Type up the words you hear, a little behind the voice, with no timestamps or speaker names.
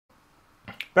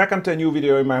Welcome to a new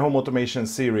video in my home automation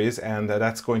series, and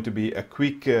that's going to be a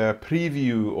quick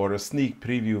preview or a sneak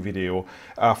preview video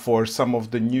for some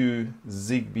of the new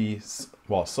Zigbee,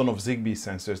 well, Sonoff Zigbee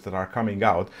sensors that are coming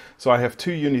out. So I have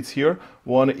two units here.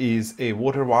 One is a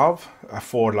water valve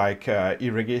for like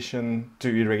irrigation, to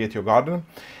irrigate your garden.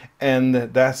 And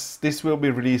this will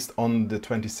be released on the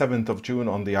 27th of June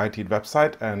on the IT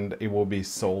website, and it will be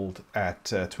sold at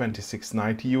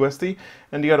 $26.90 USD.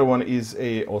 And the other one is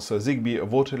also a Zigbee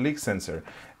water leak sensor,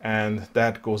 and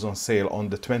that goes on sale on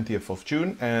the 20th of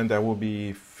June, and that will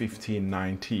be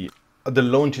 $15.90. The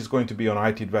launch is going to be on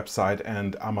IT website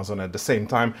and Amazon at the same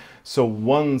time. So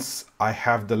once I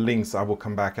have the links, I will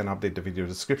come back and update the video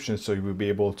description, so you will be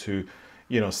able to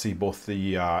see both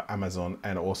the Amazon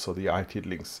and also the IT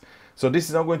links. So this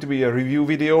is not going to be a review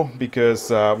video because,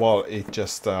 well, it's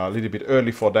just a little bit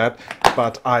early for that,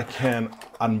 but I can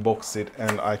unbox it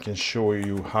and I can show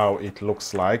you how it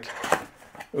looks like.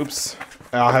 Oops,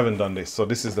 I haven't done this. So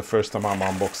this is the first time I'm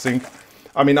unboxing.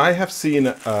 I mean, I have seen,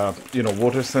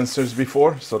 water sensors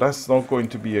before, so that's not going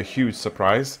to be a huge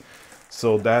surprise.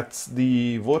 So that's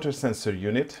the water sensor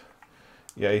unit.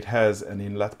 Yeah, it has an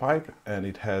inlet pipe and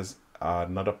it has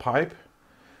another pipe.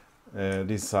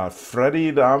 These are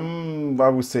threaded. I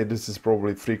would say this is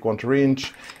probably 3/4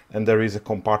 inch, and there is a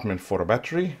compartment for a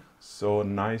battery. So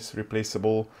nice,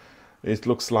 replaceable. It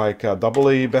looks like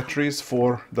AA batteries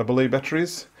for AA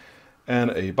batteries,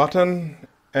 and a button.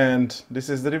 And this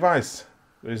is the device.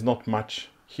 There is not much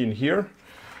in here,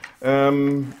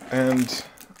 and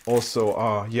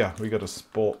also yeah, we got a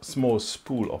small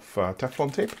spool of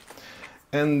Teflon tape.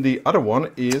 And the other one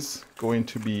is going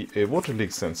to be a water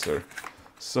leak sensor.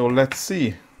 So let's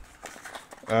see.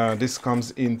 This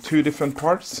comes in two different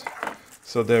parts.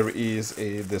 So there is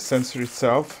the sensor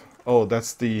itself. Oh,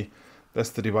 that's the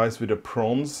device with the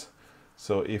prongs.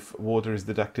 So if water is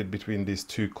detected between these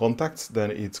two contacts,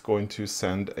 then it's going to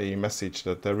send a message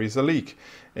that there is a leak.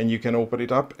 And you can open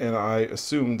it up, and I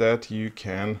assume that you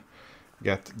can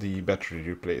get the battery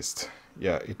replaced.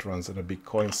 Yeah, it runs on a big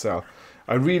coin cell.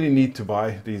 I really need to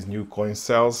buy these new coin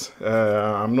cells.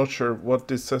 I'm not sure what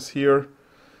this says here.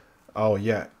 Oh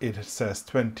yeah, it says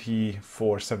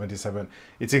 2477.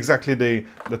 It's exactly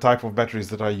the type of batteries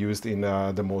that I used in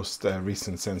the most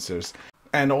recent sensors.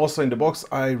 And also in the box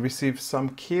I received some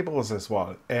cables as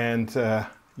well. And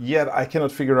yet I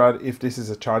cannot figure out if this is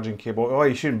a charging cable. Oh,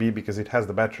 it shouldn't be because it has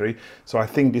the battery. So I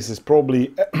think this is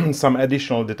probably some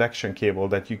additional detection cable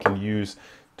that you can use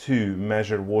to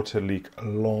measure water leak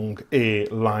along a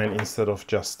line instead of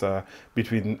just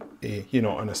between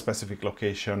on a specific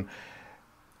location.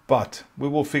 But we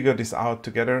will figure this out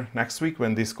together next week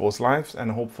when this goes live,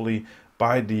 and hopefully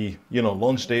by the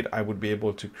launch date I would be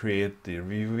able to create the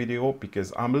review video,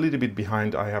 because I'm a little bit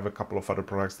behind. I have a couple of other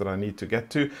products that I need to get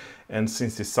to, and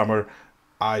since this summer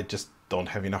I just don't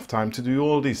have enough time to do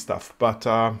all this stuff. But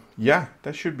yeah,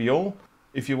 that should be all.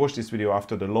 If you watch this video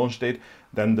after the launch date,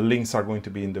 then the links are going to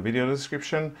be in the video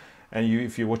description. And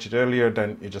if you watch it earlier,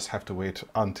 then you just have to wait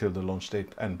until the launch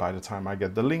date. And by the time I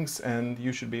get the links, and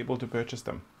you should be able to purchase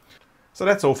them. So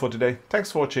that's all for today.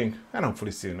 Thanks for watching, and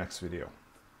hopefully see you next video.